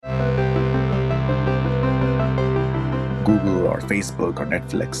or Facebook or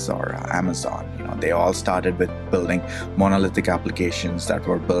Netflix or Amazon. They all started with building monolithic applications that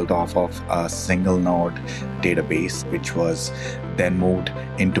were built off of a single node database, which was then moved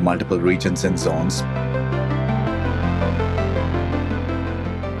into multiple regions and zones.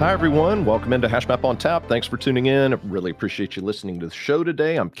 Hi, everyone. Welcome into HashMap on Tap. Thanks for tuning in. Really appreciate you listening to the show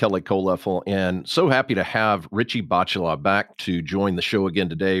today. I'm Kelly Koleffel, and so happy to have Richie Bachila back to join the show again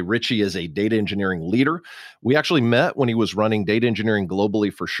today. Richie is a data engineering leader. We actually met when he was running data engineering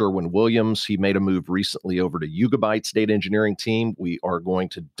globally for Sherwin-Williams. He made a move recently over to Yugabyte's data engineering team. We are going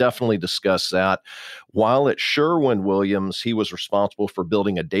to definitely discuss that. While at Sherwin-Williams, he was responsible for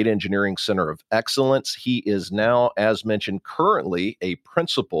building a data engineering center of excellence. He is now, as mentioned, currently a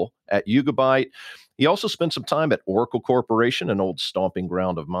principal at Yugabyte. He also spent some time at Oracle Corporation, an old stomping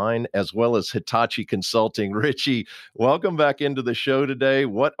ground of mine, as well as Hitachi Consulting. Richie, welcome back into the show today.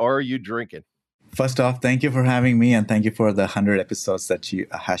 What are you drinking? First off, thank you for having me, and thank you for the 100 episodes that you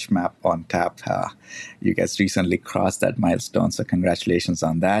HashMap on Tap. You guys recently crossed that milestone, so congratulations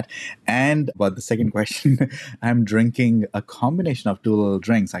on that. And about the second question, I'm drinking a combination of two little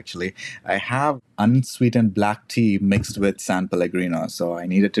drinks, actually. I have unsweetened black tea mixed with San Pellegrino, so I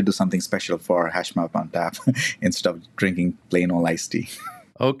needed to do something special for HashMap on Tap instead of drinking plain old iced tea.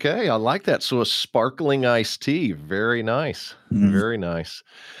 Okay, I like that. So a sparkling iced tea. Very nice. Very nice.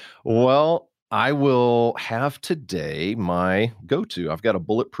 Well, I will have today my go-to. I've got a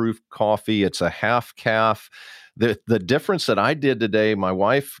bulletproof coffee. It's a half calf. The difference that I did today, my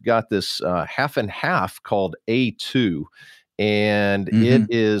wife got this half and half called A2. And it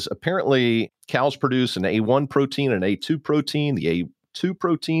is apparently cows produce an A1 protein and an A2 protein. The A2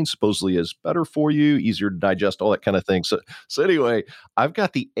 protein supposedly is better for you, easier to digest, all that kind of thing. So anyway, I've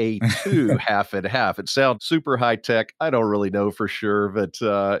got the A2 half and half. It sounds super high tech. I don't really know for sure, but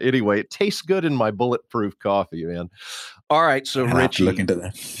anyway, it tastes good in my bulletproof coffee, man. All right, so I'll Richie, have to look into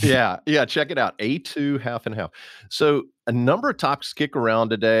that. yeah, check it out. A2 half and half. So a number of topics kick around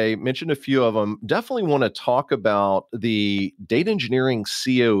today. Mentioned a few of them. Definitely want to talk about the data engineering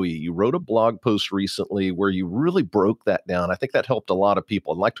COE. You wrote a blog post recently where you really broke that down. I think that helped a lot of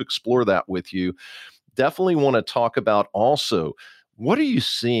people. I'd like to explore that with you. Definitely want to talk about also, what are you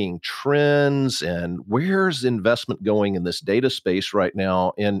seeing trends and where's investment going in this data space right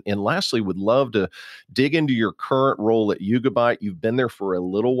now? And lastly, would love to dig into your current role at Yugabyte. You've been there for a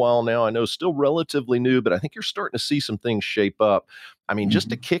little while now. I know still relatively new, but I think you're starting to see some things shape up. I mean,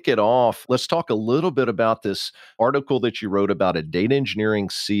 just to kick it off, let's talk a little bit about this article that you wrote about a data engineering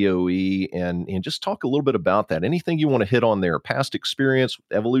COE and just talk a little bit about that. Anything you want to hit on there, past experience,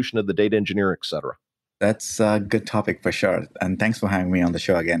 evolution of the data engineer, et cetera. That's a good topic for sure. And thanks for having me on the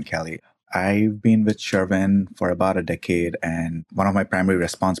show again, Kelly. I've been with Sherwin for about a decade, and one of my primary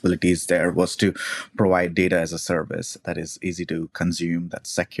responsibilities there was to provide data as a service that is easy to consume, that's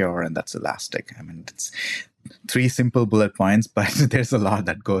secure, and that's elastic. I mean, it's three simple bullet points, but there's a lot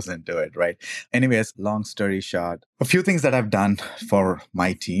that goes into it, right? Anyways, long story short, a few things that I've done for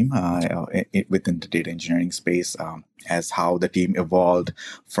my team within the data engineering space as how the team evolved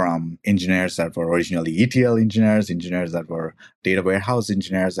from engineers that were originally ETL engineers that were data warehouse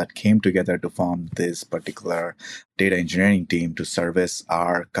engineers that came together to form this particular data engineering team to service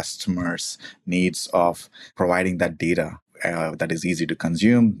our customers' needs of providing that data that is easy to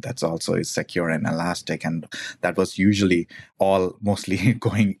consume, that's also is secure and elastic. And that was usually all mostly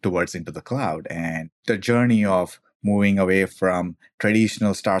going towards into the cloud. And the journey of moving away from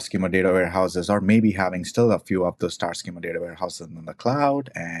traditional star schema data warehouses, or maybe having still a few of those star schema data warehouses in the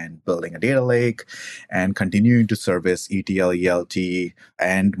cloud and building a data lake and continuing to service ETL, ELT,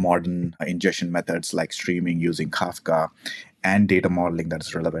 and modern ingestion methods like streaming using Kafka and data modeling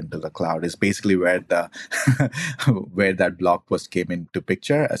that's relevant to the cloud is basically where the where that blog post came into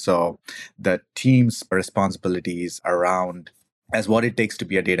picture. So the team's responsibilities around as what it takes to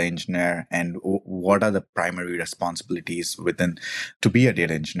be a data engineer and what are the primary responsibilities within to be a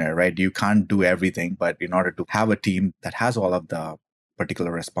data engineer, right? You can't do everything, but in order to have a team that has all of the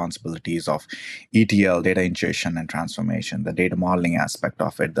particular responsibilities of ETL, data ingestion and transformation, the data modeling aspect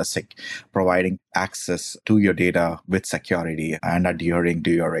of it, providing access to your data with security and adhering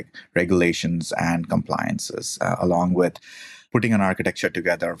to your regulations and compliances, along with putting an architecture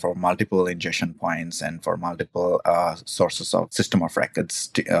together for multiple ingestion points and for multiple sources of system of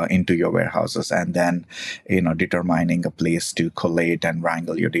records into your warehouses, and then determining a place to collate and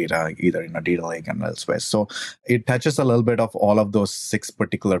wrangle your data either in a data lake and elsewhere. So it touches a little bit of all of those 6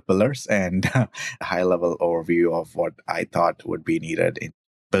 particular pillars and a high-level overview of what I thought would be needed in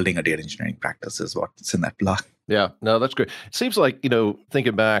building a data engineering practice is what's in that blog. Yeah, no, that's great. It seems like,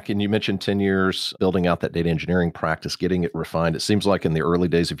 thinking back, and you mentioned 10 years building out that data engineering practice, getting it refined. It seems like in the early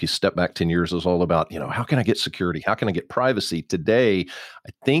days, if you step back 10 years, it was all about, how can I get security? How can I get privacy? Today,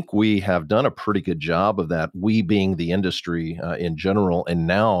 I think we have done a pretty good job of that, we being the industry in general. And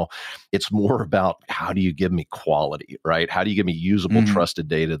now it's more about how do you give me quality, right? How do you give me usable, Mhm. trusted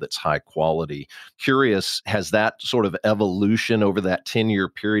data that's high quality? Curious, has that sort of evolution over that 10-year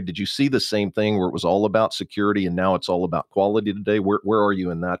period? Did you see the same thing where it was all about security and now it's all about quality today? Where are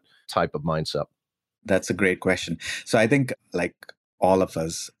you in that type of mindset? That's a great question. So I think, like all of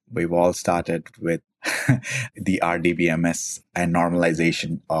us, we've all started with the RDBMS and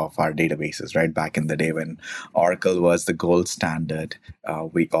normalization of our databases, right? Back in the day when Oracle was the gold standard,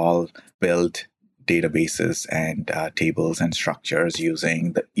 we all built databases and tables and structures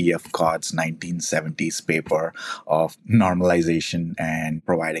using the EF Codd's 1970s paper of normalization and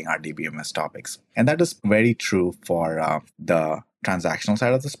providing RDBMS topics. And that is very true for the transactional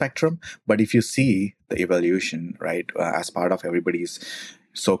side of the spectrum. But if you see the evolution, right, as part of everybody's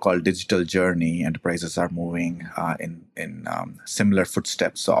so-called digital journey, enterprises are moving in similar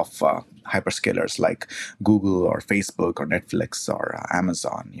footsteps of hyperscalers like Google or Facebook or Netflix or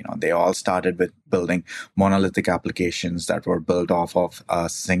Amazon. They all started with building monolithic applications that were built off of a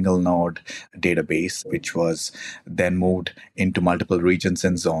single node database, which was then moved into multiple regions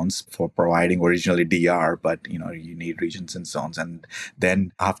and zones for providing originally DR, but you need regions and zones. And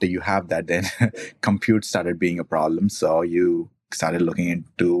then after you have that, then compute started being a problem. So you started looking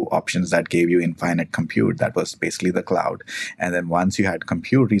into options that gave you infinite compute. That was basically the cloud. And then once you had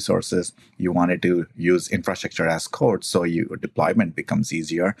compute resources, you wanted to use infrastructure as code, so your deployment becomes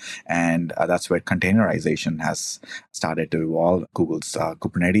easier. And that's where containerization has started to evolve. Google's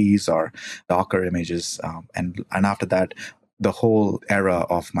Kubernetes or Docker images, and after that, the whole era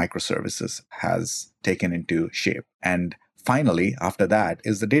of microservices has taken into shape. And finally, after that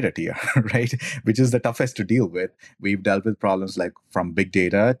is the data tier, right? Which is the toughest to deal with. We've dealt with problems like from big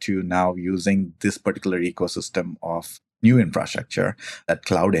data to now using this particular ecosystem of new infrastructure that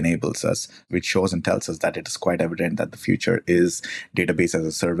cloud enables us, which shows and tells us that it is quite evident that the future is database as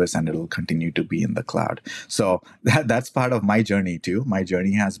a service and it'll continue to be in the cloud. So that's part of my journey too. My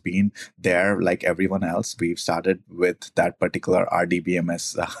journey has been there like everyone else. We've started with that particular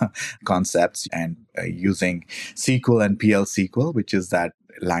RDBMS concepts and using SQL and PL SQL, which is that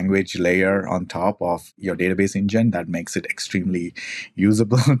language layer on top of your database engine that makes it extremely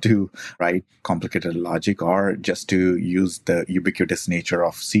usable to write complicated logic or just to use the ubiquitous nature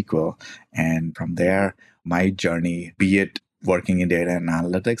of SQL. And from there, my journey, be it working in data and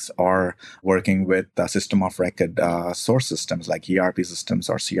analytics or working with the system of record source systems like ERP systems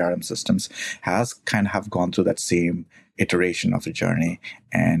or CRM systems, has kind of have gone through that same iteration of a journey.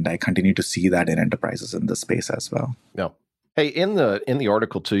 And I continue to see that in enterprises in this space as well. Yeah. Hey, in the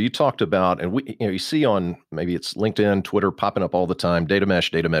article too, you talked about, and you see on maybe it's LinkedIn, Twitter, popping up all the time, data mesh,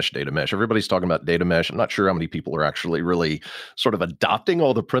 data mesh, data mesh. Everybody's talking about data mesh. I'm not sure how many people are actually really sort of adopting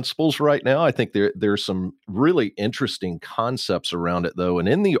all the principles right now. I think there's some really interesting concepts around it though. And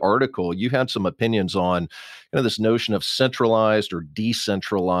in the article, you had some opinions on this notion of centralized or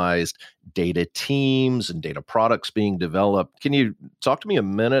decentralized data teams and data products being developed. Can you talk to me a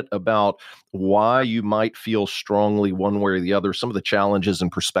minute about why you might feel strongly one way or the other, some of the challenges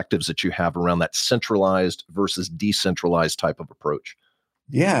and perspectives that you have around that centralized versus decentralized type of approach?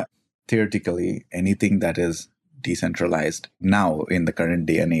 Yeah. Theoretically, anything that is decentralized now in the current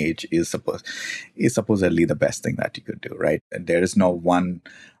day and age is supposedly the best thing that you could do, right? And there is no one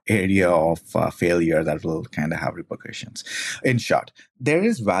area of failure that will kind of have repercussions. In short, there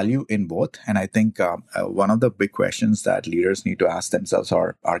is value in both. And I think one of the big questions that leaders need to ask themselves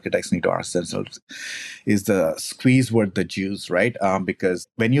or architects need to ask themselves is the squeeze worth the juice, right? Because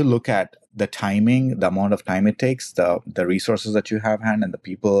when you look at the timing, the amount of time it takes, the resources that you have at hand, and the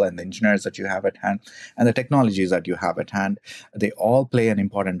people and the engineers that you have at hand, and the technologies that you have at hand, they all play an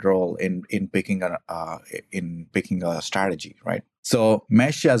important role in picking a strategy, right? So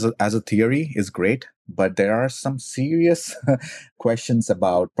mesh as a theory is great, but there are some serious questions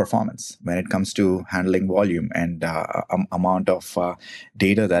about performance when it comes to handling volume and amount of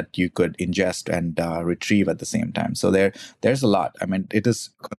data that you could ingest and retrieve at the same time. So there's a lot. I mean, it is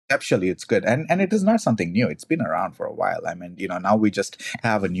conceptually it's good, and it is not something new. It's been around for a while. I mean, now we just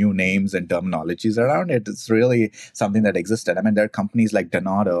have a new names and terminologies around it. It's really something that existed. I mean, there are companies like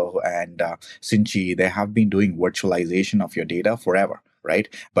Donato and Sinchi. They have been doing virtualization of your data forever,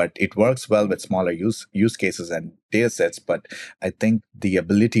 right? But it works well with smaller use cases and data sets. But I think the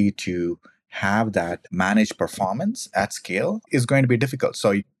ability to have that managed performance at scale is going to be difficult.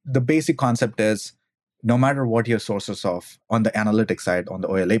 So the basic concept is no matter what your sources of on the analytics side, on the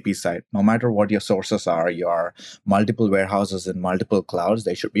OLAP side, no matter what your sources are, your multiple warehouses in multiple clouds,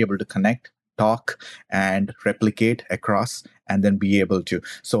 they should be able to connect, talk, and replicate across, and then be able to.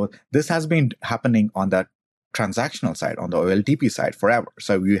 So this has been happening on that transactional side, on the OLTP side forever.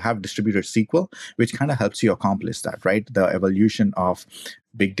 So you have distributed SQL, which kind of helps you accomplish that, right? The evolution of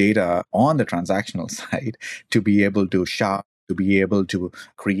big data on the transactional side to be able to to be able to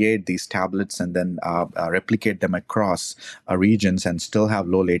create these tablets and then replicate them across regions and still have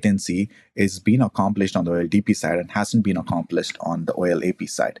low latency is being accomplished on the OLTP side and hasn't been accomplished on the OLAP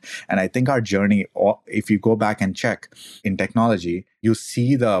side. And I think our journey, if you go back and check in technology, you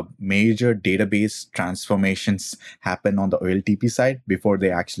see the major database transformations happen on the OLTP side before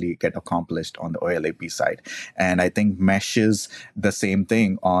they actually get accomplished on the OLAP side. And I think mesh is the same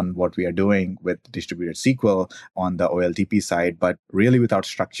thing on what we are doing with distributed SQL on the OLTP side, but really without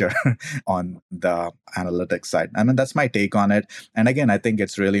structure on the analytics side. I mean, that's my take on it. And again, I think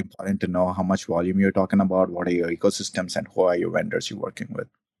it's really important to know how much volume you're talking about, what are your ecosystems, and who are your vendors you're working with.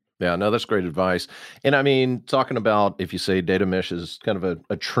 Yeah, no, that's great advice. And I mean, talking about, if you say data mesh is kind of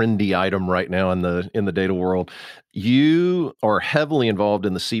a trendy item right now in the data world, you are heavily involved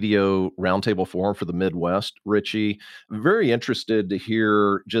in the CDO Roundtable Forum for the Midwest, Richie. Very interested to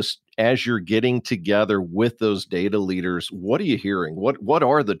hear, just as you're getting together with those data leaders, what are you hearing? What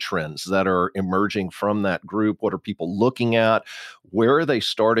are the trends that are emerging from that group? What are people looking at? Where are they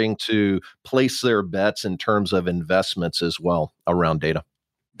starting to place their bets in terms of investments as well around data?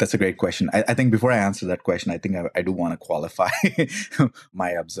 That's a great question. I think before I answer that question, I think I do want to qualify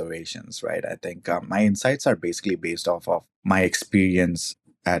my observations, right? I think my insights are basically based off of my experience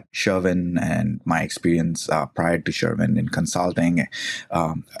at Sherwin and my experience prior to Sherwin in consulting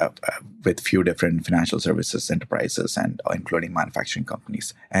with few different financial services enterprises and including manufacturing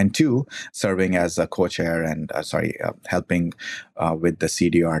companies. And two, serving as a co-chair and helping with the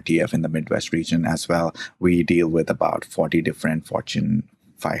CDO-RTF in the Midwest region as well. We deal with about 40 different Fortune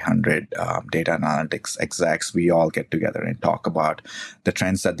 500 data analytics execs. We all get together and talk about the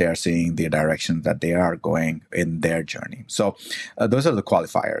trends that they are seeing, the direction that they are going in their journey. So those are the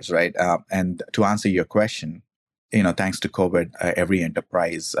qualifiers, right? And to answer your question, thanks to COVID, every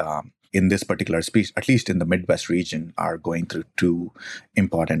enterprise in this particular space, at least in the Midwest region, are going through two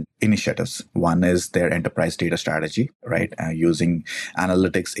important initiatives. One is their enterprise data strategy, right? Using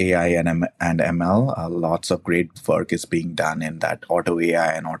analytics, AI, and ML. Lots of great work is being done in that auto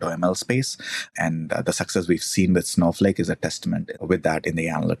AI and auto ML space. And the success we've seen with Snowflake is a testament with that in the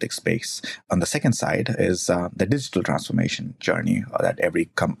analytics space. On the second side is the digital transformation journey that every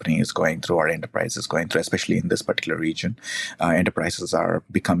company is going through, or enterprise is going through, especially in this particular region. Enterprises are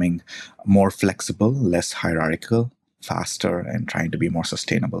becoming more flexible, less hierarchical, faster, and trying to be more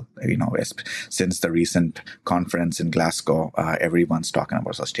sustainable. Since the recent conference in Glasgow, everyone's talking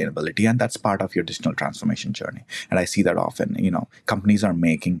about sustainability, and that's part of your digital transformation journey. And I see that often. Companies are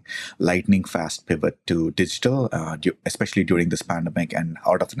making lightning fast pivot to digital, especially during this pandemic and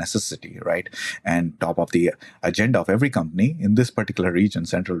out of necessity, right? And top of the agenda of every company in this particular region,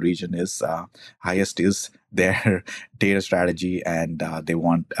 central region, is highest is their data strategy, and they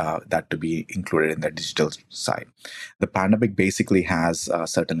want that to be included in their digital side. The pandemic basically has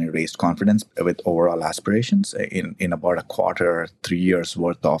certainly raised confidence with overall aspirations. In about a quarter, 3 years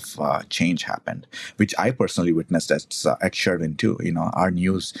worth of change happened, which I personally witnessed at Sherwin too. Our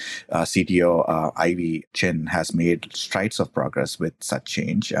new CTO, Ivy Chin, has made strides of progress with such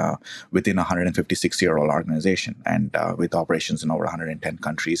change within a 156-year-old organization, and with operations in over 110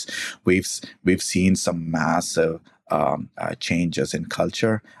 countries. We've seen some massive changes in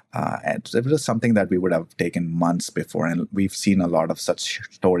culture. And it was something that we would have taken months before. And we've seen a lot of such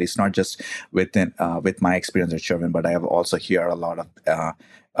stories, not just with my experience at Sherwin, but I have also heard a lot of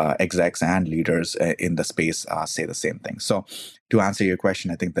execs and leaders in the space say the same thing. So to answer your question,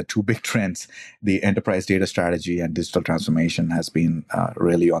 I think the two big trends, the enterprise data strategy and digital transformation, has been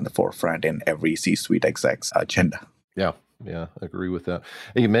really on the forefront in every C-suite exec's agenda. Yeah, I agree with that.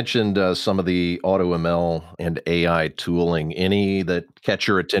 You mentioned some of the auto ML and AI tooling. Any that catch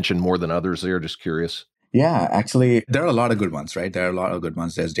your attention more than others there? Just curious. Yeah, actually, there are a lot of good ones, right? There are a lot of good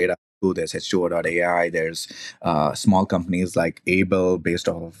ones. There's Data, there's H2O.ai, there's small companies like Able based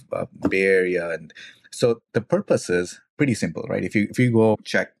off of Bay Area. And so the purpose is pretty simple, right? If you go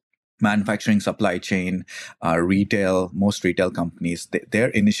check manufacturing, supply chain, retail, most retail companies, their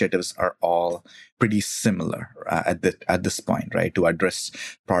initiatives are all pretty similar at this point, right? To address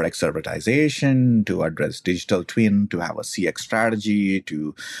product servitization, to address digital twin, to have a CX strategy,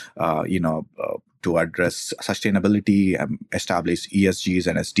 to to address sustainability, establish ESGs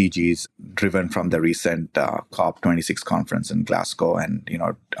and SDGs driven from the recent COP26 conference in Glasgow, and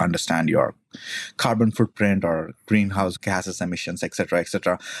understand your carbon footprint or greenhouse gases emissions, etc.,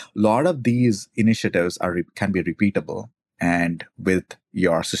 etc. A lot of these initiatives can be repeatable, and with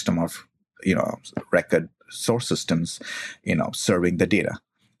your system of record source systems, serving the data.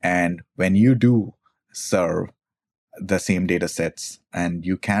 And when you do serve the same data sets and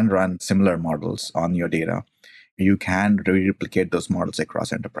you can run similar models on your data, you can replicate those models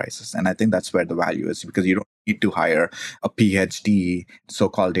across enterprises. And I think that's where the value is, because you don't need to hire a PhD,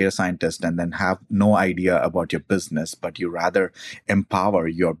 so-called data scientist, and then have no idea about your business, but you rather empower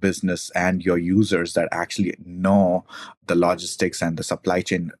your business and your users that actually know the logistics and the supply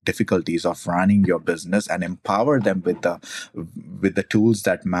chain difficulties of running your business, and empower them with the tools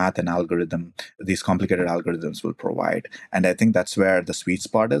that math and these complicated algorithms will provide. And I think that's where the sweet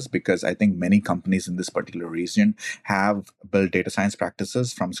spot is, because I think many companies in this particular region have built data science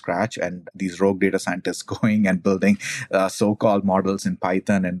practices from scratch, and these rogue data scientists going and building so-called models in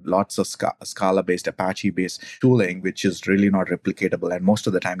Python and lots of Scala-based, Apache-based tooling, which is really not replicatable. And most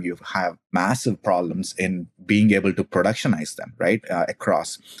of the time you have massive problems in being able to productionize them, right?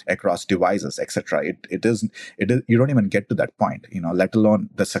 Across devices, etc. It is you don't even get to that point, let alone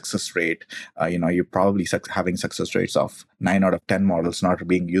the success rate. You're probably having success rates of 9 out of 10 models not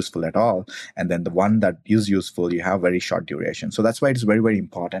being useful at all. And then the one that is useful, you have very short duration. So that's why it's very, very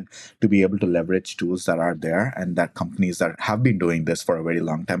important to be able to leverage tools that are there, and that companies that have been doing this for a very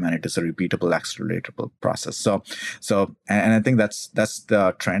long time, and it is a repeatable, acceleratable process. And I think that's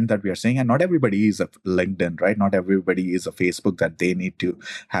the trend that we are seeing. And not everybody is a LinkedIn, right? Not everybody is a Facebook that they need to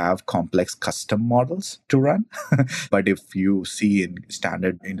have complex custom models to run. But if you see in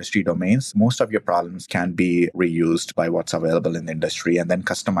standard industry domains, most of your problems can be reused by what's available in the industry, and then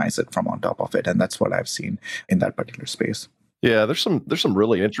customize it from on top of it. And that's what I've seen in that particular space. Yeah, there's some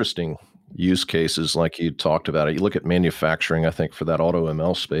really interesting use cases like you talked about it. You look at manufacturing, I think, for that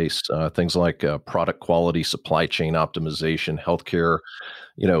AutoML space, things like product quality, supply chain optimization, healthcare,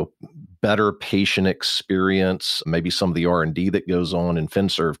 better patient experience, maybe some of the R&D that goes on in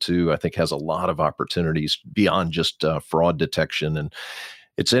FinServ too, I think has a lot of opportunities beyond just fraud detection. And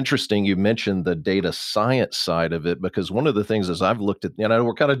it's interesting you mentioned the data science side of it, because one of the things as I've looked at,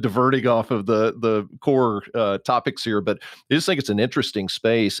 we're kind of diverting off of the core topics here, but I just think it's an interesting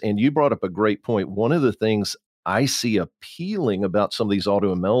space. And you brought up a great point. One of the things I see appealing about some of these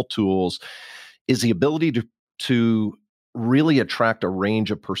AutoML tools is the ability to really attract a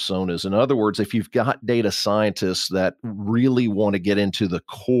range of personas. In other words, if you've got data scientists that really want to get into the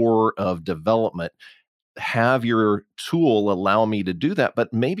core of development, have your tool allow me to do that,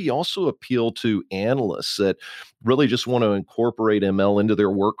 but maybe also appeal to analysts that really just want to incorporate ML into their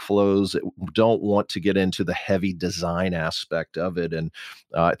workflows, that don't want to get into the heavy design aspect of it. And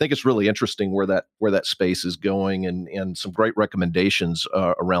I think it's really interesting where that space is going, and some great recommendations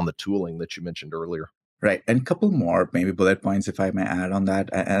around the tooling that you mentioned earlier. Right. And a couple more maybe bullet points, if I may add on that.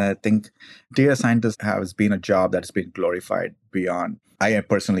 And I think data scientist has been a job that's been glorified beyond, I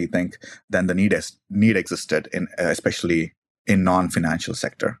personally think, than the need existed in, especially in non-financial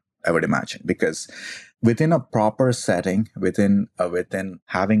sector, I would imagine, because within a proper setting, within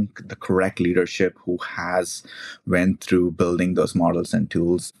having the correct leadership who has went through building those models and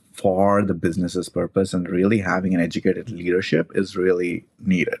tools for the business's purpose, and really having an educated leadership is really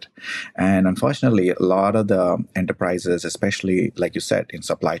needed. And unfortunately, a lot of the enterprises, especially like you said, in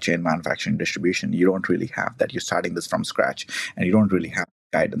supply chain, manufacturing, distribution, you don't really have that. You're starting this from scratch, and you don't really have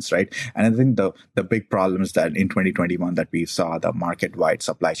guidance, right? And I think the big problem is that in 2021 that we saw the market-wide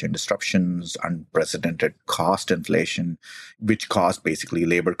supply chain disruptions, unprecedented cost inflation, which caused basically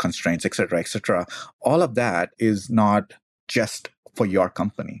labor constraints, et cetera, et cetera. All of that is not just for your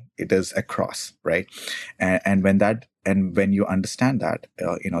company. It is across, right? And when you understand that,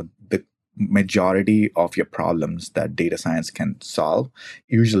 the majority of your problems that data science can solve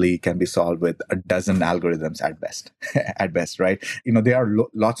usually can be solved with a dozen algorithms at best. At best, right? There are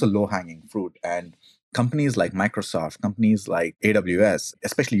lots of low-hanging fruit, and companies like Microsoft, companies like AWS,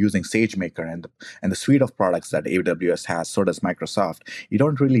 especially using SageMaker and the suite of products that AWS has, so does Microsoft. You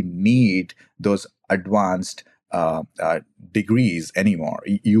don't really need those advanced degrees anymore.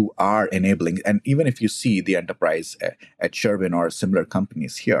 You are enabling, and even if you see the enterprise at Sherwin or similar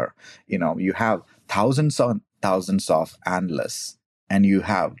companies here, you have thousands of analysts, and you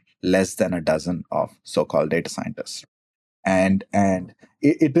have less than a dozen of so-called data scientists. And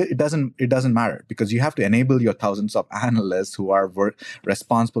it doesn't matter, because you have to enable your thousands of analysts who are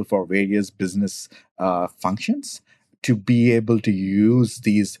responsible for various business functions to be able to use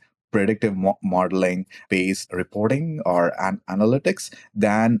these predictive modeling based reporting or analytics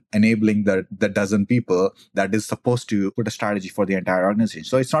than enabling the dozen people that is supposed to put a strategy for the entire organization.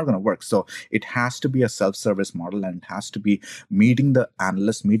 So it's not going to work. So it has to be a self-service model, and it has to be meeting the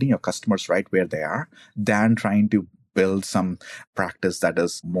analysts, meeting your customers right where they are, than trying to build some practice that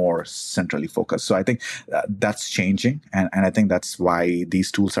is more centrally focused. So I think that's changing. And I think that's why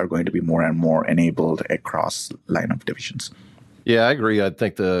these tools are going to be more and more enabled across line of divisions. Yeah, I agree. I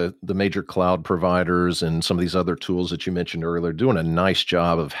think the major cloud providers and some of these other tools that you mentioned earlier are doing a nice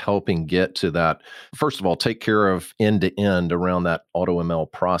job of helping get to that. First of all, take care of end to end around that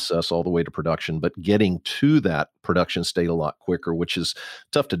AutoML process all the way to production, but getting to that production state a lot quicker, which is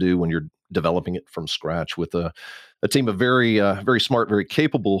tough to do when you're developing it from scratch with a team of very smart, very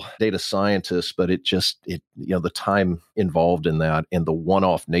capable data scientists. But the time involved in that and the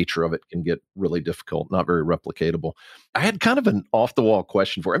one-off nature of it can get really difficult, not very replicatable. I had kind of an off-the-wall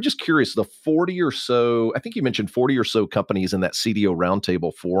question for you. I'm just curious, the 40 or so, I think you mentioned 40 or so companies in that CDO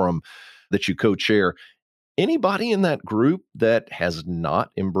Roundtable forum that you co-chair. Anybody in that group that has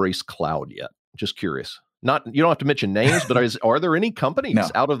not embraced cloud yet? Just curious. You don't have to mention names, but are there any companies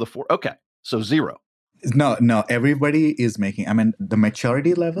out of the four? Okay, so zero. No, everybody is making, the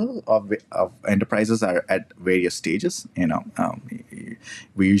maturity level of enterprises are at various stages.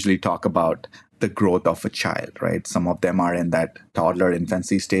 We usually talk about the growth of a child, right? Some of them are in that toddler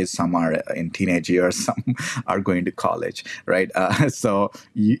infancy stage, some are in teenage years, some are going to college, right? So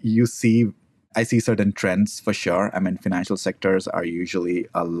I see certain trends for sure. Financial sectors are usually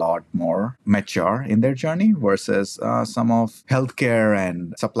a lot more mature in their journey versus some of healthcare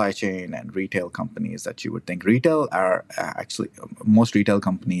and supply chain and retail companies that you would think. Retail are actually, most retail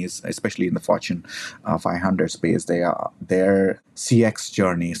companies, especially in the Fortune 500 space, their CX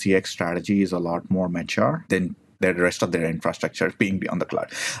journey, CX strategy is a lot more mature than the rest of their infrastructure being on the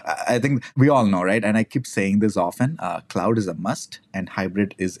cloud. I think we all know, right? And I keep saying this often, cloud is a must and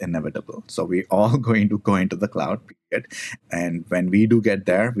hybrid is inevitable. So we're all going to go into the cloud, period. And when we do get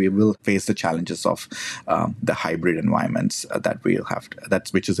there, we will face the challenges of the hybrid environments that we'll have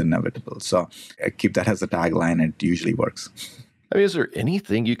which is inevitable. So I keep that as a tagline. It usually works. Is there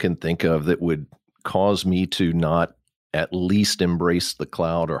anything you can think of that would cause me to not at least embrace the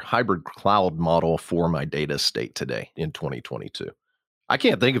cloud or hybrid cloud model for my data estate today in 2022? I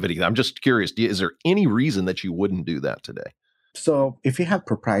can't think of anything. I'm just curious. Is there any reason that you wouldn't do that today? So if you have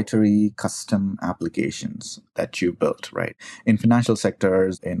proprietary custom applications that you built, right? In financial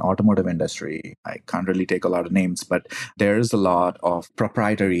sectors, in automotive industry, I can't really take a lot of names, but there is a lot of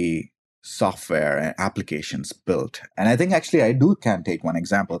proprietary software and applications built. And I think actually I can take one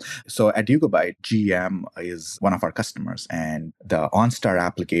example. So at Yugabyte, GM is one of our customers, and the OnStar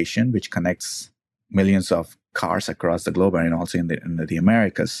application, which connects millions of cars across the globe and also in the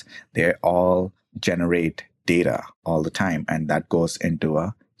Americas, they all generate data all the time. And that goes into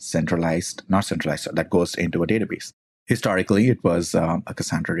a that goes into a database. Historically, it was a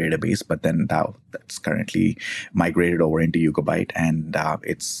Cassandra database, but then now that's currently migrated over into Yugabyte, and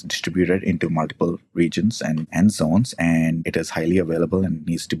it's distributed into multiple regions and zones, and it is highly available and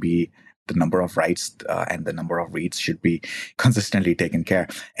needs to be the number of writes and the number of reads should be consistently taken care.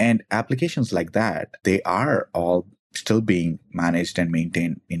 And applications like that, they are all still being managed and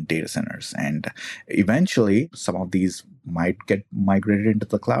maintained in data centers. And eventually, some of these might get migrated into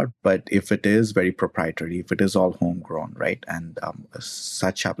the cloud. But if it is very proprietary, if it is all homegrown, right, and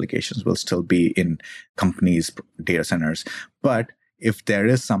such applications will still be in companies' data centers. But if there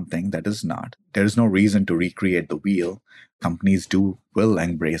is something that is not, there is no reason to recreate the wheel. Companies will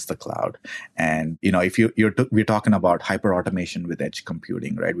embrace the cloud. And, if we're talking about hyper automation with edge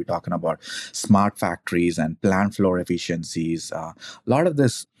computing, right? We're talking about smart factories and plant floor efficiencies. A lot of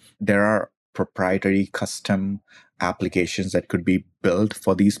this, there are proprietary custom applications that could be built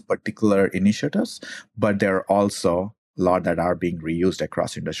for these particular initiatives, but there are also a lot that are being reused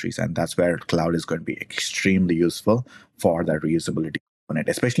across industries. And that's where cloud is going to be extremely useful for that reusability component,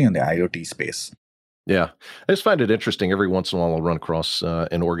 especially in the IoT space. Yeah. I just find it interesting. Every once in a while, I'll run across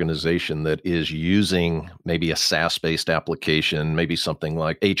an organization that is using maybe a SaaS-based application, maybe something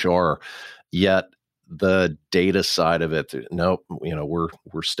like HR, yet the data side of it, no, we're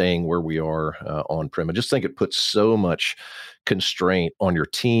staying where we are on-prem. I just think it puts so much constraint on your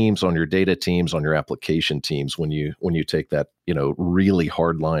teams, on your data teams, on your application teams when you take that really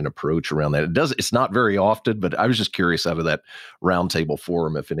hardline approach around that. It's not very often, but I was just curious out of that roundtable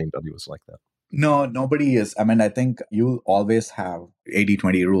forum if anybody was like that. No, nobody is. I mean, I think you'll always have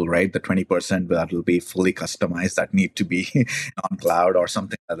 80-20 rule, right? The 20% that will be fully customized that need to be on cloud or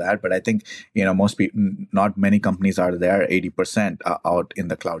something like that. But I think, most people, not many companies are there 80% out in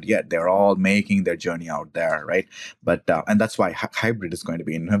the cloud yet. They're all making their journey out there, right? But, and that's why hybrid is going to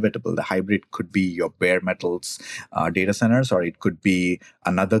be inevitable. The hybrid could be your bare metals data centers, or it could be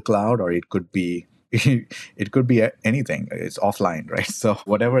another cloud, or it could be it could be anything. It's offline, right? So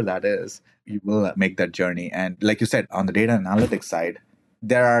whatever that is, you will make that journey. And like you said, on the data analytics side,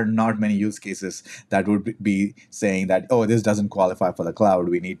 there are not many use cases that would be saying that, oh, this doesn't qualify for the cloud.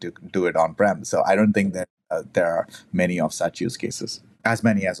 We need to do it on prem. So I don't think that there are many of such use cases, as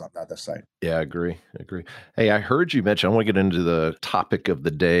many as on the other side. Yeah, I agree. Hey, I heard you mention, I want to get into the topic of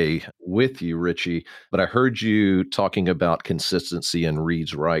the day with you, Richie, but I heard you talking about consistency and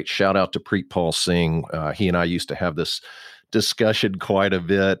reads right. Shout out to Preet Paul Singh. He and I used to have this discussion quite a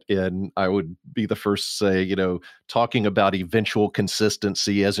bit. And I would be the first to say, talking about eventual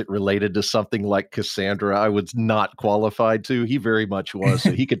consistency as it related to something like Cassandra, I was not qualified to. He very much was.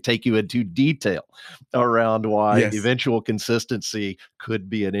 So he could take you into detail around why Yes. eventual consistency could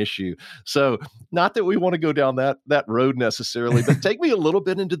be an issue. So not that we want to go down that road necessarily, but take me a little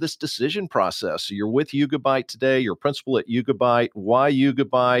bit into this decision process. So you're with Yugabyte today, you're a principal at Yugabyte. Why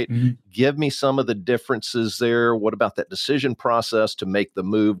Yugabyte? Mm-hmm. Give me some of the differences there. What about that decision process to make the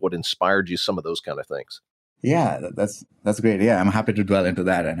move? What inspired you? Some of those kind of things. Yeah, that's great. Yeah, I'm happy to dwell into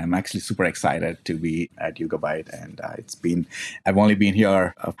that, and I'm actually super excited to be at Yugabyte. And I've only been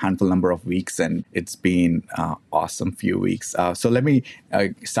here a handful number of weeks, and it's been awesome few weeks. So let me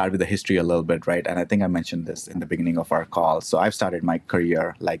start with the history a little bit, right? And I think I mentioned this in the beginning of our call. So I've started my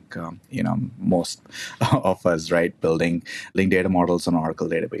career like most of us, right, building linked data models on Oracle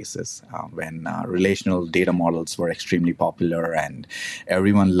databases when relational data models were extremely popular, and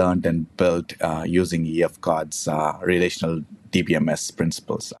everyone learned and built using EF God's relational DBMS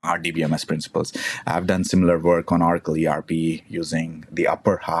principles, RDBMS principles. I've done similar work on Oracle ERP using the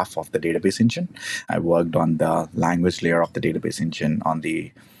upper half of the database engine. I worked on the language layer of the database engine on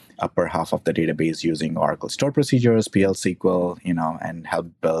the upper half of the database using Oracle Store Procedures, PL SQL, and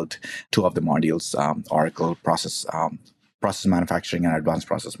helped build two of the modules, Oracle Process Manufacturing and Advanced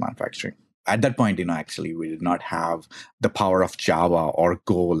Process Manufacturing. At that point, actually, we did not have the power of Java or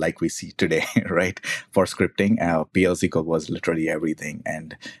Go like we see today, right? For scripting, PL SQL was literally everything.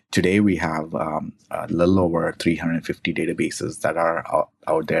 And today we have a little over 350 databases that are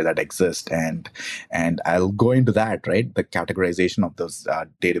out there that exist. And I'll go into that, right? The categorization of those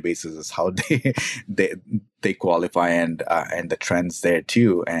databases is how they qualify, and the trends there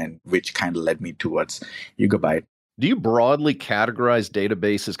too, and which kind of led me towards Yugabyte. Do you broadly categorize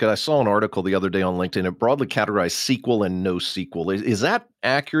databases? Because I saw an article the other day on LinkedIn. It broadly categorized SQL and NoSQL. Is that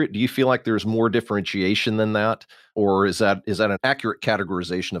accurate? Do you feel like there's more differentiation than that? Or is that an accurate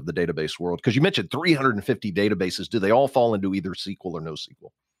categorization of the database world? Because you mentioned 350 databases. Do they all fall into either SQL or NoSQL?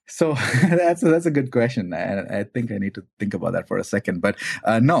 So that's a good question. I think I need to think about that for a second. But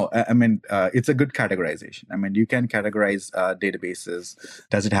no, I mean, it's a good categorization. I mean, you can categorize databases.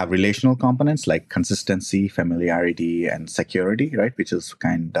 Does it have relational components like consistency, familiarity, and security, right? Which is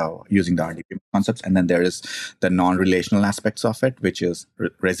kind of using the RDBMS concepts. And then there is the non-relational aspects of it, which is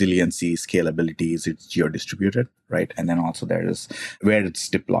resiliency, scalability, is it geo-distributed, right? And then also there is where it's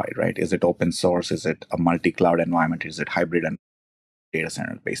deployed, right? Is it open source? Is it a multi-cloud environment? Is it hybrid and data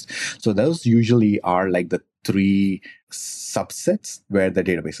center based? So those usually are like the three subsets where the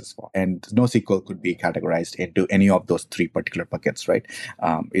databases fall. And NoSQL could be categorized into any of those three particular buckets, right?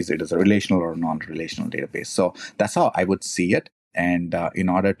 Is it as a relational or non-relational database? So that's how I would see it. And in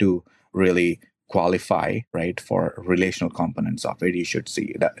order to really qualify, right, for relational components of it, you should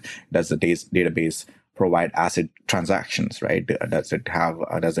see that does the database provide ACID transactions, right? Does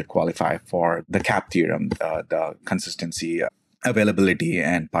it qualify for the CAP theorem, the consistency, availability,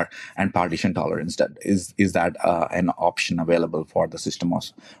 and partition tolerance? That is that an option available for the system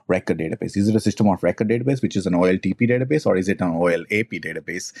of record database? Is it a system of record database, which is an OLTP database, or is it an OLAP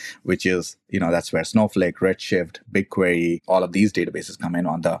database, which is, that's where Snowflake, Redshift, BigQuery, all of these databases come in.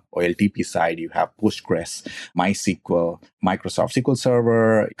 On the OLTP side, you have Postgres, MySQL, Microsoft SQL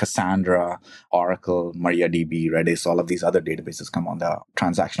Server, Cassandra, Oracle, MariaDB, Redis, all of these other databases come on the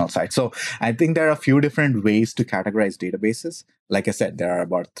transactional side. So I think there are a few different ways to categorize databases. like I said, there are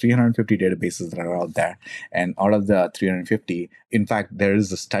about 350 databases that are out there. And out of the 350, in fact, there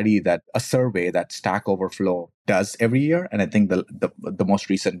is a survey that Stack Overflow does every year. And I think the most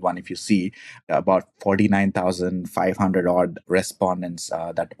recent one, if you see, about 49,500 odd respondents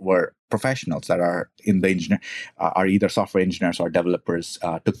that were professionals that are in the are either software engineers or developers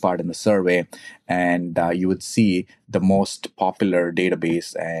took part in the survey. And you would see the most popular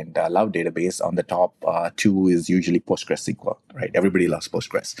database and loved database on the top two is usually PostgreSQL, right? Everybody loves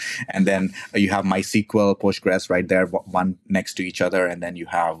Postgres. And then you have MySQL, Postgres right there, one next to each other. And then you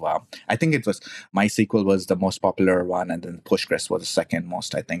have, I think it was MySQL was the most popular one, and then Postgres was the second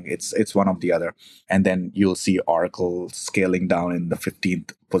most. I think it's one of the other. And then you'll see Oracle scaling down in the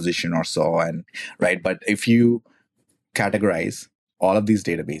 15th position or so. And right, but if you categorize all of these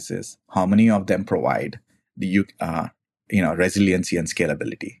databases, how many of them provide the resiliency and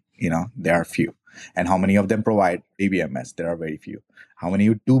scalability? There are few. And how many of them provide DBMS? There are very few. How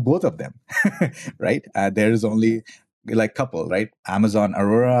many do both of them? Right? There is only like couple, right? Amazon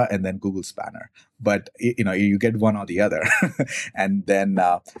Aurora and then Google Spanner. But you get one or the other. And then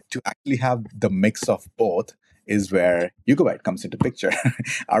to actually have the mix of both is where Yugabyte comes into picture,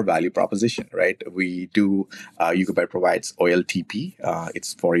 our value proposition, right? We do, Yugabyte provides OLTP.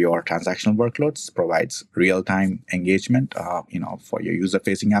 It's for your transactional workloads, provides real-time engagement, for your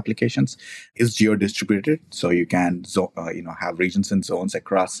user-facing applications. It's geo-distributed, so you can, have regions and zones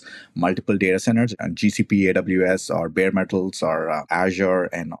across multiple data centers on GCP, AWS, or bare metals, or Azure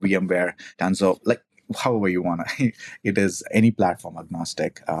and VMware, Tanzo, like however you want to. It is any platform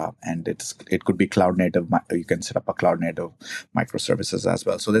agnostic, and it could be cloud native. You can set up a cloud native microservices as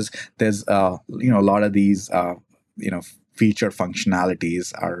well. So there's a lot of these feature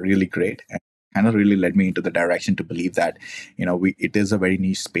functionalities are really great, and kind of really led me into the direction to believe that it is a very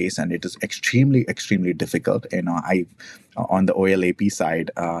niche space, and it is extremely difficult. On the OLAP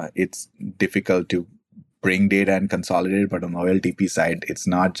side, it's difficult to bring data and consolidate, but on the OLTP side, it's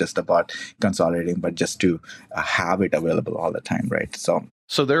not just about consolidating, but just to have it available all the time, right?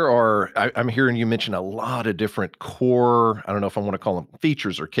 So there are, I'm hearing you mention a lot of different core, I don't know if I want to call them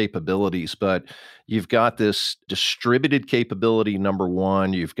features or capabilities, but you've got this distributed capability, number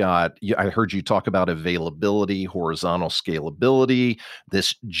one. I heard you talk about availability, horizontal scalability,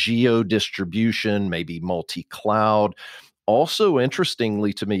 this geo distribution, maybe multi-cloud. Also,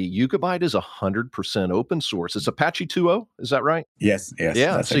 interestingly to me, Yugabyte is 100% open source. It's Apache 2.0, is that right? Yes. Yeah.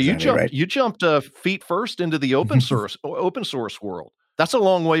 That's so exactly you jumped feet first into the open source world. That's a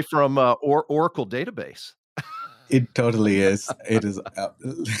long way from Oracle database. It totally is. It is.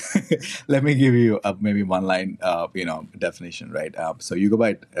 Let me give you maybe one line, definition, right? So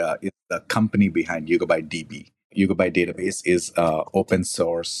Yugabyte is the company behind Yugabyte DB. Yugabyte database is open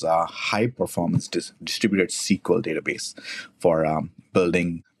source, high performance distributed SQL database for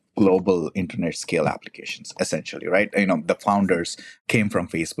building global internet scale applications, essentially, right? The founders came from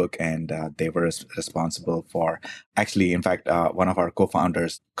Facebook, and they were responsible for, actually, in fact, one of our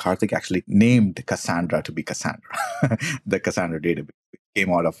co-founders, Karthik, actually named Cassandra to be Cassandra. The Cassandra database came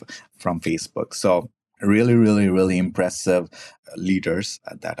from Facebook. So really, really, really impressive leaders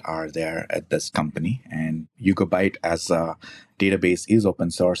that are there at this company. And Yugabyte as a database is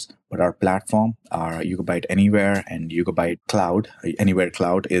open source, but our platform, our Yugabyte Anywhere and Yugabyte Cloud, Anywhere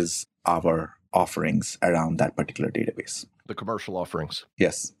Cloud, is our offerings around that particular database. The commercial offerings.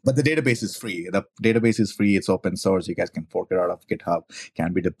 Yes, but the database is free. The database is free. It's open source. You guys can fork it out of GitHub.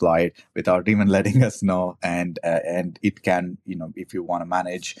 Can be deployed without even letting us know. And it can, if you want to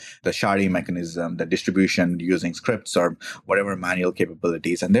manage the sharding mechanism, the distribution using scripts or whatever manual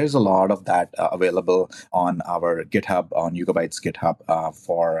capabilities. And there's a lot of that available on our GitHub, on Yugabyte's GitHub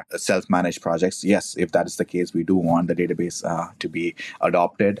for self-managed projects. Yes, if that is the case, we do want the database to be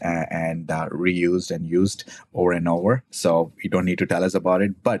adopted and reused and used over and over. So you don't need to tell us about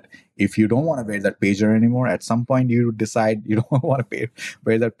it. But if you don't want to wear that pager anymore, at some point you decide you don't want to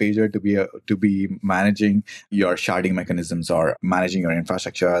wear that pager to be managing your sharding mechanisms or managing your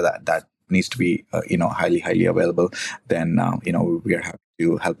infrastructure that needs to be highly available. Then we are happy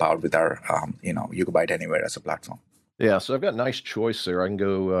to help out with our Yugabyte Anywhere as a platform. Yeah, so I've got a nice choice there. I can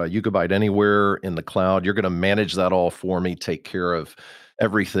go Yugabyte Anywhere in the cloud. You're going to manage that all for me, take care of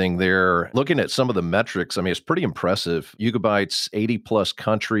everything there. Looking at some of the metrics, I mean, it's pretty impressive. Yugabyte's 80 plus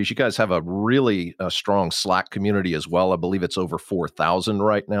countries. You guys have a really strong Slack community as well. I believe it's over 4,000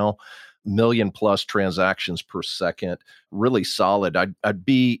 right now. Million plus transactions per second. Really solid. I'd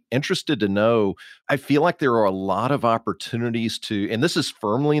be interested to know, I feel like there are a lot of opportunities and this is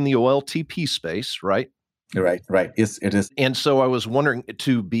firmly in the OLTP space, right? Right. Yes, it is. And so I was wondering,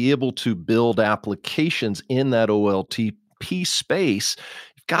 to be able to build applications in that OLTP ERP space,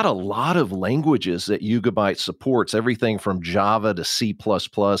 you've got a lot of languages that Yugabyte supports, everything from Java to C++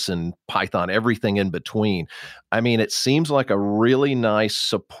 and Python, everything in between. I mean, it seems like a really nice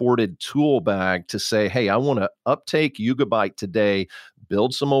supported tool bag to say, hey, I want to uptake Yugabyte today,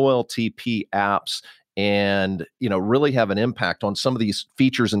 build some OLTP apps, and really have an impact on some of these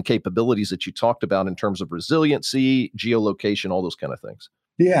features and capabilities that you talked about in terms of resiliency, geolocation, all those kind of things.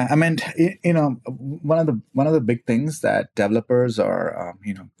 Yeah, I mean, one of the big things that developers or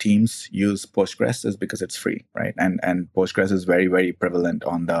teams use Postgres is because it's free, right? And Postgres is very, very prevalent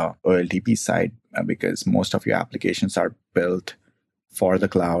on the OLTP side because most of your applications are built for the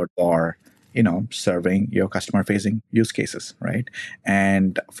cloud or serving your customer facing use cases, right?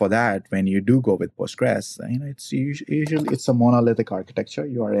 And for that, when you do go with Postgres, it's usually it's a monolithic architecture.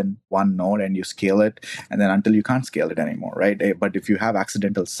 You are in one node and you scale it, and then until you can't scale it anymore, right? But if you have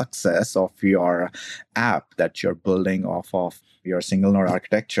accidental success of your app that you're building off of your single node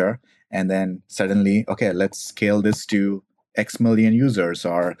architecture, and then suddenly, okay, let's scale this to X million users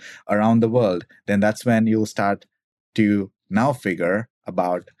or around the world, then that's when you'll start to now figure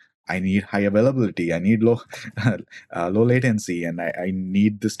about, I need high availability, I need low low latency, and I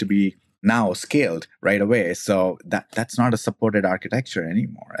need this to be now scaled right away. So that's not a supported architecture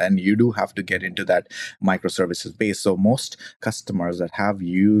anymore. And you do have to get into that microservices base. So most customers that have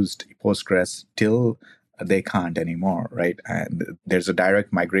used Postgres till they can't anymore, right? And there's a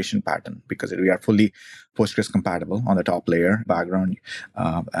direct migration pattern because we are fully Postgres compatible on the top layer background,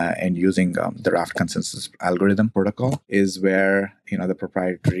 and using the Raft consensus algorithm protocol is where the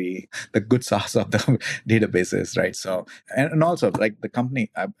proprietary, the good sauce of the database is, right? So and also like the company,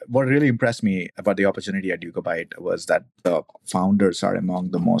 what really impressed me about the opportunity at Yugabyte was that the founders are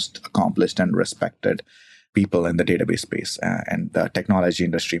among the most accomplished and respected people in the database space and the technology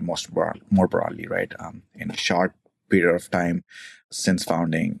industry more broadly, right? In a short period of time since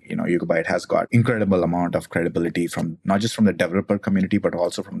founding, Yugabyte has got incredible amount of credibility from not just from the developer community, but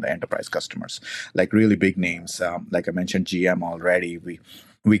also from the enterprise customers, like really big names. Like I mentioned, GM already.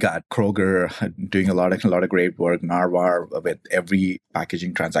 We got Kroger doing a lot of great work, Narvar with every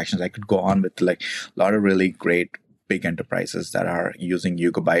packaging transactions. I could go on with like a lot of really great big enterprises that are using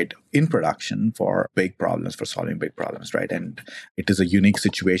Yugabyte in production for solving big problems, right? And it is a unique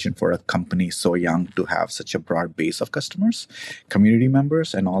situation for a company so young to have such a broad base of customers, community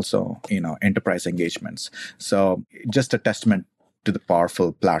members, and also, enterprise engagements. So just a testament to the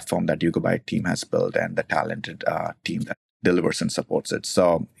powerful platform that Yugabyte team has built and the talented team that delivers and supports it.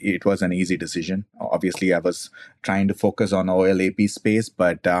 So it was an easy decision. Obviously, I was trying to focus on OLAP space,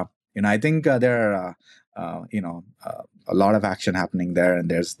 but I think there are a lot of action happening there, and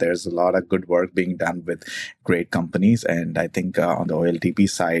there's a lot of good work being done with great companies. And I think on the OLTP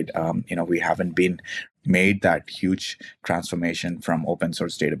side, we haven't been made that huge transformation from open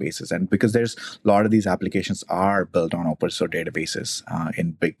source databases, and because there's a lot of these applications are built on open source databases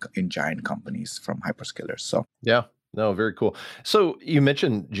in giant companies from hyperscalers. So yeah. No, very cool. So you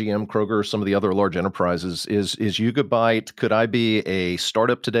mentioned GM, Kroger, some of the other large enterprises. Is Yugabyte, could I be a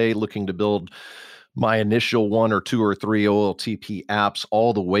startup today looking to build my initial 1 or 2 or 3 OLTP apps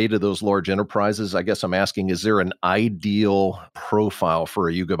all the way to those large enterprises? I guess I'm asking, is there an ideal profile for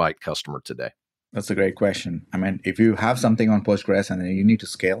a Yugabyte customer today? That's a great question. I mean, if you have something on Postgres and then you need to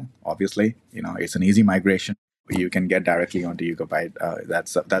scale, obviously, it's an easy migration. You can get directly onto Yugabyte.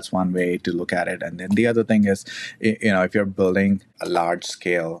 That's one way to look at it. And then the other thing is, if you're building a large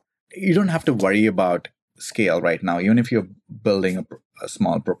scale, you don't have to worry about scale right now. Even if you're building a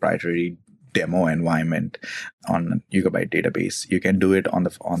small proprietary demo environment on Yugabyte database, you can do it on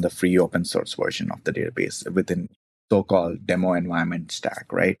the free open source version of the database within so-called demo environment stack,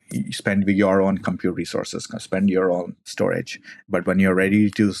 right? You spend your own compute resources, spend your own storage. But when you're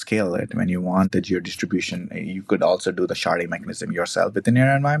ready to scale it, when you want the geo-distribution, you could also do the sharding mechanism yourself within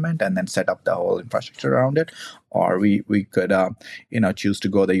your environment and then set up the whole infrastructure around it. Or we could choose to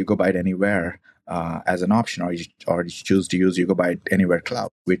go the Yugabyte Anywhere as an option, or you choose to use Yugabyte Anywhere Cloud,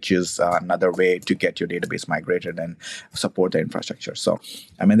 which is another way to get your database migrated and support the infrastructure. So,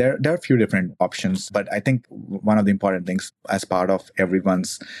 I mean, there are a few different options, but I think one of the important things as part of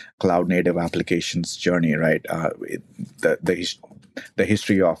everyone's cloud native applications journey, right? The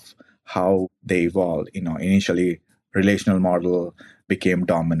history of how they evolve. Initially relational model, became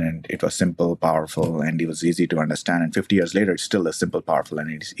dominant. It was simple, powerful, and it was easy to understand. And 50 years later, it's still a simple, powerful, and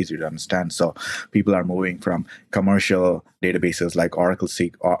it's easy to understand. So people are moving from commercial databases like Oracle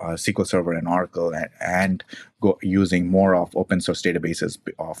SQL Server and Oracle and go using more of open source databases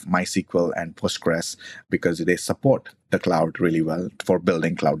of MySQL and Postgres because they support the cloud really well for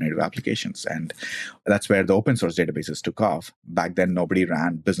building cloud native applications. And that's where the open source databases took off. Back then, nobody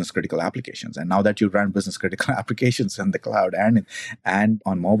ran business critical applications. And now that you run business critical applications in the cloud and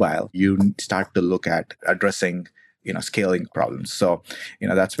on mobile, you start to look at addressing scaling problems. So,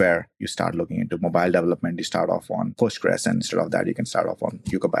 that's where you start looking into mobile development. You start off on Postgres, and instead of that, you can start off on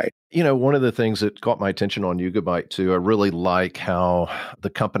Yugabyte. One of the things that caught my attention on Yugabyte too, I really like how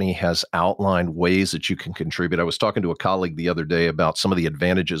the company has outlined ways that you can contribute. I was talking to a colleague the other day about some of the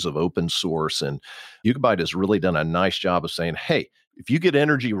advantages of open source, and Yugabyte has really done a nice job of saying, hey, if you get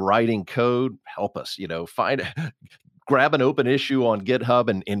energy writing code, help us, grab an open issue on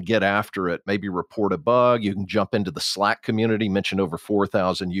GitHub and get after it. Maybe report a bug. You can jump into the Slack community, mention over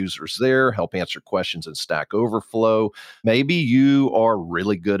 4,000 users there, help answer questions in Stack Overflow. Maybe you are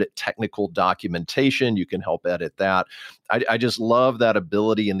really good at technical documentation. You can help edit that. I just love that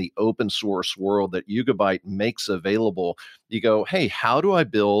ability in the open source world that Yugabyte makes available. You go, hey, how do I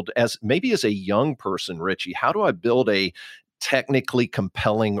build, as a young person, Richie, how do I build a technically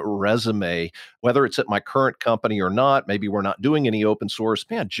compelling resume, whether it's at my current company or not? Maybe we're not doing any open source.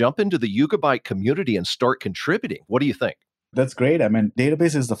 Man, jump into the Yugabyte community and start contributing. What do you think? That's great. I mean,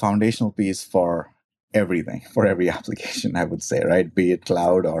 database is the foundational piece for everything, for every application, I would say, right? Be it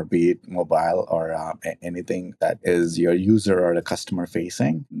cloud or be it mobile or anything that is your user or the customer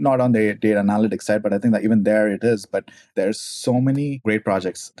facing. Not on the data analytics side, but I think that even there it is. But there's so many great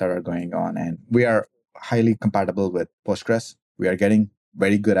projects that are going on, and we are highly compatible with Postgres. We are getting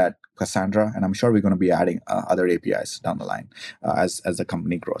very good at Cassandra, and I'm sure we're going to be adding other APIs down the line as the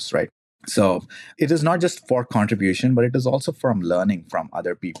company grows, right? So it is not just for contribution, but it is also from learning from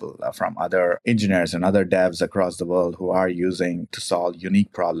other people, from other engineers and other devs across the world who are using to solve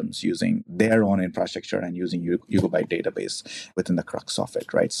unique problems using their own infrastructure and using Yugabyte database within the crux of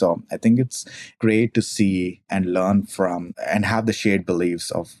it, right? So I think it's great to see and learn from and have the shared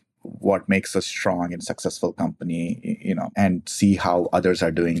beliefs of what makes a strong and successful company, and see how others are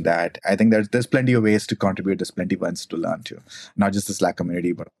doing that. I think there's plenty of ways to contribute. There's plenty of ones to learn to, not just the Slack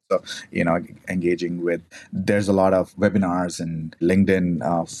community, but also, engaging with, there's a lot of webinars and LinkedIn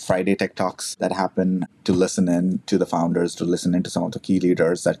Friday Tech Talks that happen to listen in to the founders, to listen into some of the key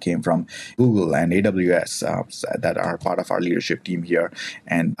leaders that came from Google and AWS that are part of our leadership team here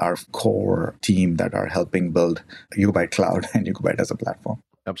and our core team that are helping build Yugabyte Cloud and Yugabyte as a platform.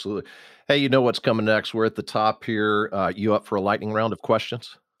 Absolutely. Hey, you know what's coming next? We're at the top here. You up for a lightning round of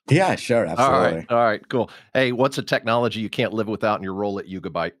questions? Yeah, sure. Absolutely. All right, cool. Hey, what's a technology you can't live without in your role at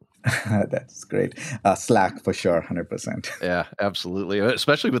Yugabyte? That's great. Slack for sure, 100%. Yeah, absolutely.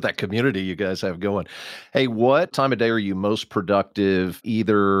 Especially with that community you guys have going. Hey, what time of day are you most productive,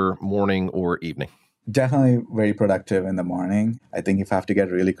 either morning or evening? Definitely very productive in the morning. I think if I have to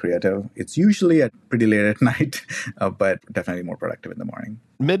get really creative, it's usually at pretty late at night, but definitely more productive in the morning.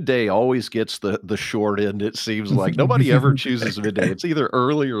 Midday always gets the short end, it seems like. Nobody ever chooses midday. It's either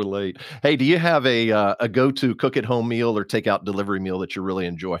early or late. Hey, do you have a go-to cook-at-home meal or take-out delivery meal that you really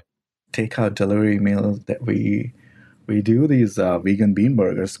enjoy? Takeout delivery meal that we do these vegan bean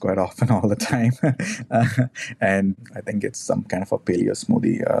burgers quite often, all the time. And I think it's some kind of a paleo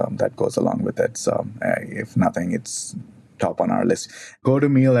smoothie that goes along with it. So if nothing, it's top on our list. Go to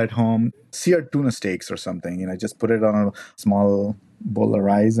meal at home, seared tuna steaks or something, just put it on a small bowl of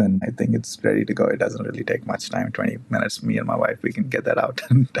rice and I think it's ready to go. It doesn't really take much time, 20 minutes. Me and my wife, we can get that out.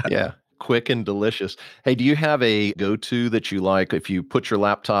 Yeah. Quick and delicious. Hey, do you have a go-to that you like if you put your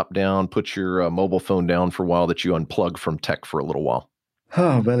laptop down, put your mobile phone down for a while, that you unplug from tech for a little while?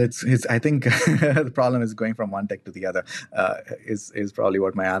 Oh, well, it's. I think the problem is going from one tech to the other is probably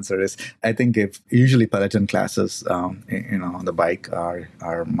what my answer is. I think if usually Peloton classes, on the bike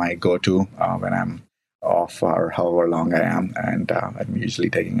are my go-to when I'm off or however long I am. And I'm usually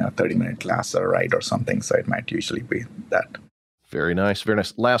taking a 30-minute class or ride or something. So it might usually be that. Very nice. Very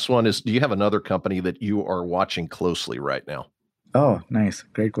nice. Last one is, do you have another company that you are watching closely right now? Oh, nice.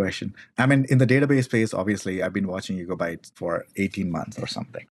 Great question. I mean, in the database space, obviously, I've been watching Yugabyte for 18 months or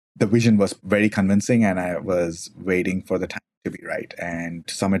something. The vision was very convincing and I was waiting for the time to be right. And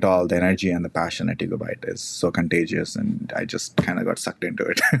to sum it all, the energy and the passion at Yugabyte is so contagious and I just kind of got sucked into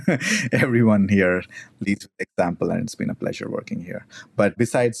it. Everyone here leads with example and it's been a pleasure working here. But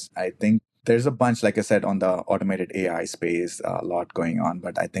besides, I think there's a bunch, like I said, on the automated AI space, a lot going on.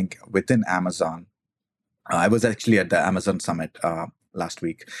 But I think within Amazon, I was actually at the Amazon Summit last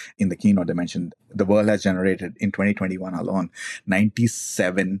week. In the keynote, they mentioned the world has generated in 2021 alone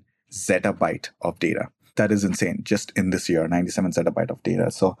 97 zettabyte of data. That is insane. Just in this year, 97 zettabyte of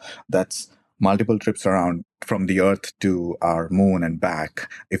data. So that's multiple trips around from the Earth to our moon and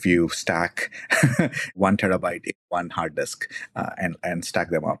back. If you stack 1 terabyte in one hard disk and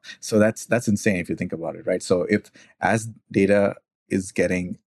stack them up, so that's insane if you think about it, right? So if as data is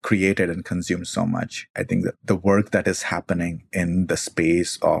getting created and consumed so much, I think that the work that is happening in the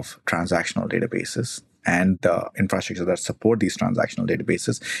space of transactional databases and the infrastructure that support these transactional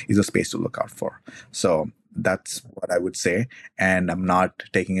databases is a space to look out for. So that's what I would say. And I'm not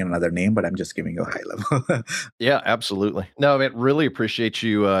taking another name, but I'm just giving you a high level. Yeah, absolutely. No, I really appreciate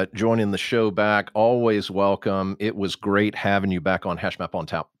you joining the show back. Always welcome. It was great having you back on HashMap on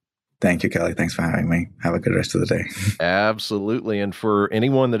Tap. Thank you, Kelly. Thanks for having me. Have a good rest of the day. Absolutely. And for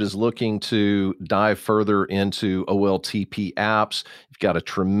anyone that is looking to dive further into OLTP apps, you've got a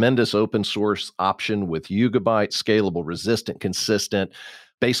tremendous open source option with Yugabyte, scalable, resistant, consistent.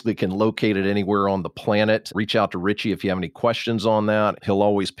 Basically can locate it anywhere on the planet. Reach out to Richie if you have any questions on that. He'll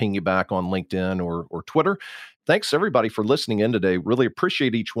always ping you back on LinkedIn or Twitter. Thanks, everybody, for listening in today. Really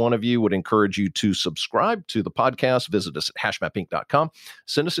appreciate each one of you. Would encourage you to subscribe to the podcast. Visit us at hashmapinc.com.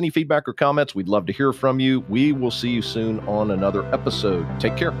 Send us any feedback or comments. We'd love to hear from you. We will see you soon on another episode.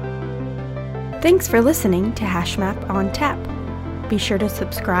 Take care. Thanks for listening to HashMap on Tap. Be sure to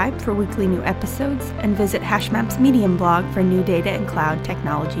subscribe for weekly new episodes and visit HashMap's Medium blog for new data and cloud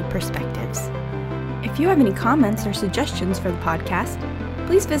technology perspectives. If you have any comments or suggestions for the podcast,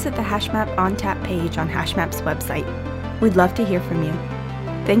 please visit the HashMap on Tap page on HashMap's website. We'd love to hear from you.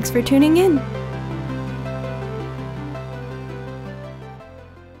 Thanks for tuning in.